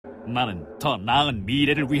나는 더 나은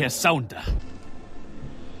미래를 위해 싸운다.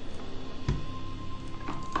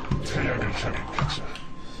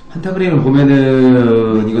 한타그램을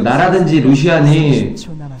보면은 이거 나라든지 루시안이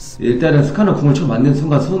일단은 스카너 궁을 처음 맞는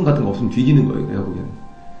순간 소음 같은 거 없으면 뒤지는 거예요. 내가 보기에는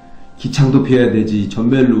기창도 피해야 되지,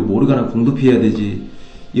 전멸로 모르가나 공도 피해야 되지.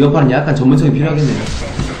 이번 판은 약간 전문성이 필요하겠네요.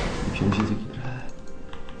 병신 새끼들아,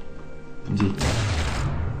 문제 있다.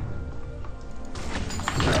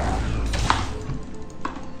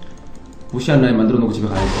 무시한 라인 만들어 놓고 집에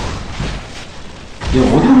가야지.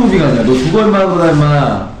 야, 어디로 무빙하냐? 너 죽어 임마. 보다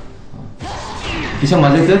임마. 기창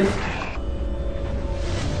맞을 듯?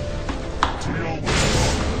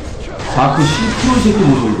 자크 10% 새끼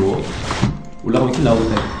모습으로 올라가면 킬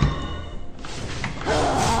나오겠다.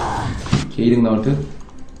 개이득 나올 듯?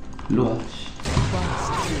 일로와.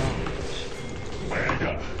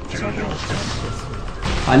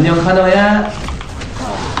 안녕 카너야.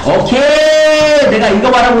 오케이! 내가 이거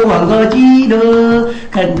말하고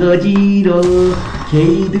간거지로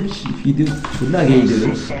게이득 시비득 존나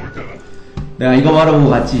게이득. 내가 이거 말하고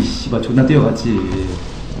갔지. 씨발 존나 뛰어갔지.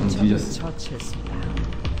 뒤졌어.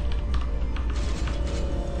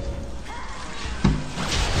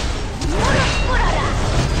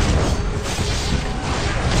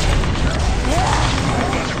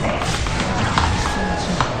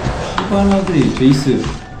 씨발놈들이 제이스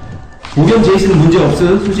보겸 제이스는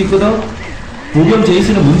문제없음. 솔직히 거든 보겸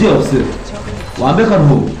제이스는 문제없음. 완벽한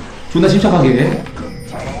호흡 존나 침착하게.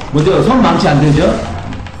 먼저 선 망치 안되죠?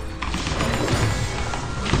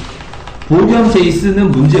 보겸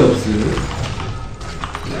제이스는 문제없음.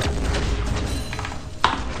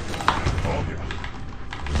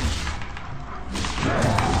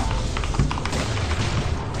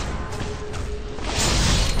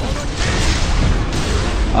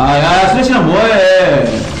 야, 스레시랑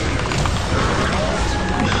뭐해?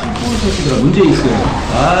 새끼들아, 문제 있어요.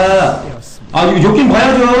 이거 욕긴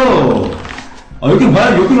봐야죠. 욕긴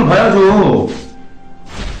봐야죠. 욕긴을 봐야죠.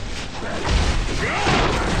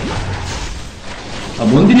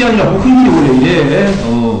 뭔들이 아니라 포킹들이 원래 이래.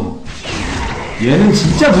 얘는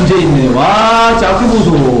진짜 문제 있네. 와, 짜크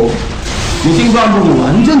보소. 욕긴도 안 보고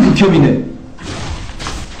완전 극혐이네.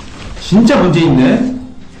 진짜 문제 있네.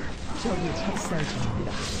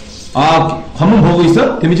 관문 보고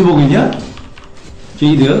있어? 데미지 보고 있냐?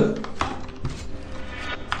 게이드.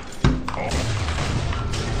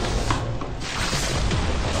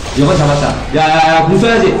 이건 잡았다. 야야야, 공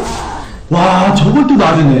써야지. 와, 저걸 또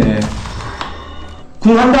놔주네.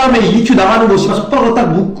 궁 한 다음에 2Q 나가는 거 씨발 속박으로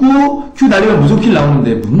딱 묶고 Q 날리면 무조건 킬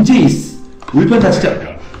나오는데 문제 있어. 울편타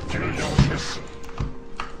진짜.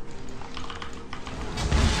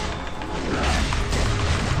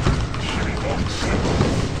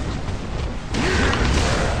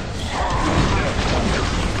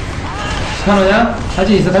 스카너냐?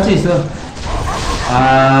 탈진 있어, 탈진 있어.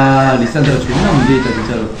 리산드라 존나 문제있다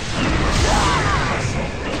진짜로.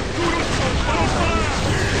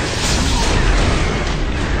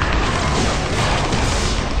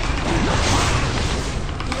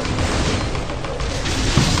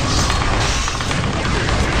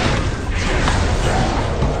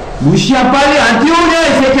 무시야, 빨리 안 뛰어오냐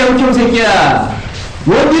이 새끼야. 흑형 새끼야.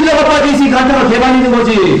 원딜러가 빠져있으니까 한타가 개발리는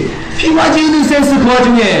거지. 핑화지 있는 센스. 그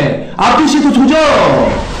와중에 앞뒤시도 조져.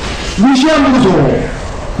 무시한 보소.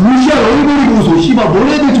 무시한 얼굴이 보소. 씨발 뭘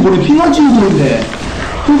해야 될지 모르게 핑화지 있는 건데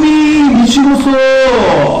후비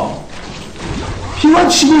미치겠어.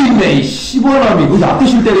 핑화치고 있네 이 씨발놈이. 거기서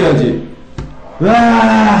앞뒤실 때려야지.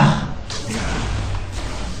 와,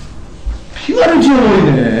 핑화를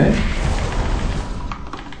지어버리네.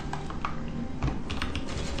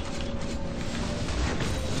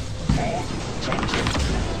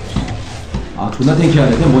 존나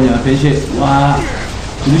탱키하네. 쟤 뭐냐, 벤시. 와,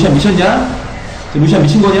 루시안 미쳤냐? 루시안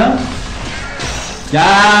미친거냐?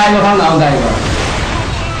 야, 이거 바로 나온다 이거.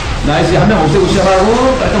 나이스. 한 명 없애고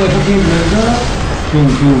시작하고 깔끔하게 토킹 주면서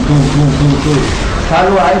둥둥둥둥둥둥. 자,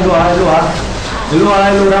 일로와 일로와 일로와 일로와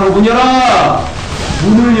일로와 하고 문 열어.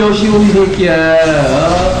 문을 여시오 이 새끼야.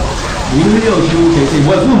 문을 여시오 개새끼.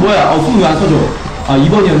 뭐야, 숨은 뭐야? 숨은 왜 안 써줘?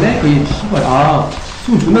 2번이었네? 그게 씨발.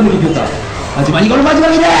 숨은 존나 늦게 폈다. 하지만 이걸로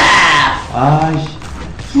마지막이다. 아이씨,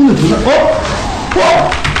 수는 존나.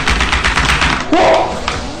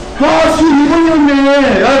 수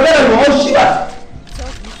 2번이었네. 야, 빼라 이거. 씨발.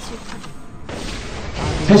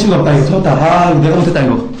 패시가 없다 이거. 졌다. 이거 내가 못했다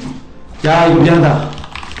이거. 야, 이거 미안하다.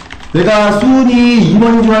 내가 수은이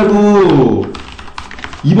 2번인 줄 알고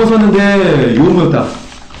 2번 썼는데 요음이었다.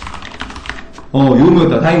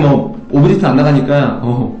 요음이었다. 다행히 오브젝트 안 나가니까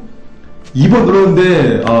 2번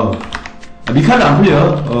눌렀는데 미카는 안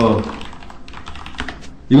풀려.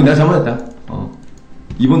 이건 내가 잘못했다.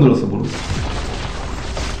 2번 눌렀어, 모르겠어.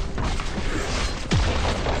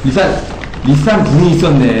 리산 궁이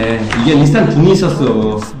있었네. 이게 리산 궁이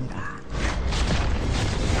있었어.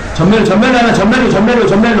 전멸로 하나,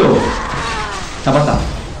 전멸로. 잡았다.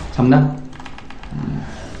 잡나?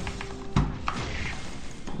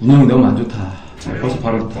 운영이 너무 안 좋다. 벌써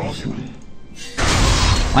바로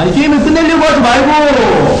아니 게임을 끝내려고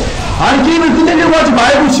하지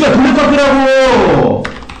말고 씨발 돌려깎으라고.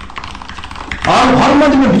 아 바로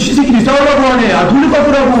만들면 미친 새끼들이 싸우려고 하네. 아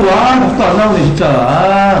돌려깎으라고. 아 답도 안 나오네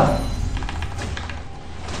진짜.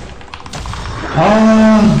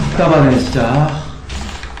 답답하네 진짜.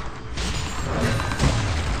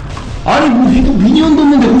 아니 뭐 미니언도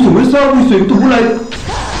없는데 거기서 왜 싸우고 있어. 이거 또 몰라.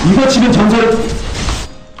 이거 치면 전설.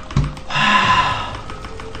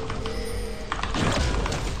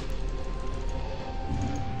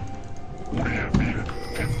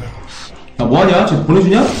 야 뭐하냐? 쟤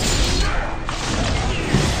보내주냐?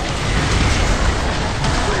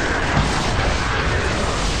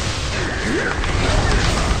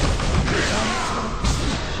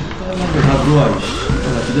 다 들어와 이씨.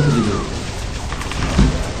 나 뒤졌어 지금.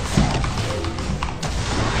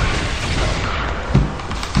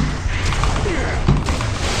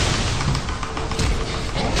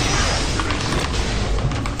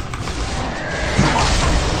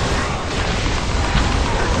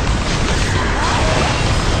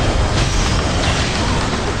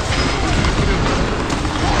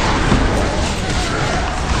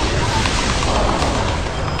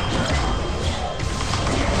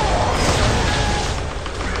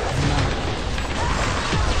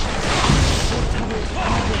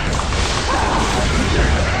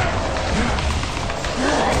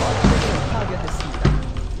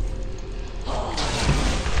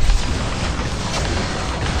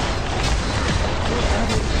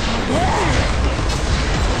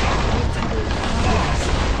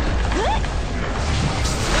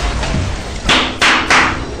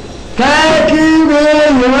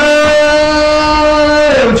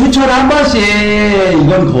 추천 한 번씩.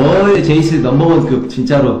 이건 거의 제이스 넘버원급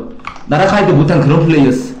진짜로 나락하이드 못한 그런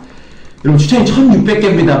플레이였어. 여러분 추천이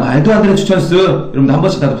 1600개입니다 말도 안 되는 추천수. 여러분들 한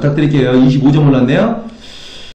번씩 다 부탁드릴게요. 25점 올랐네요.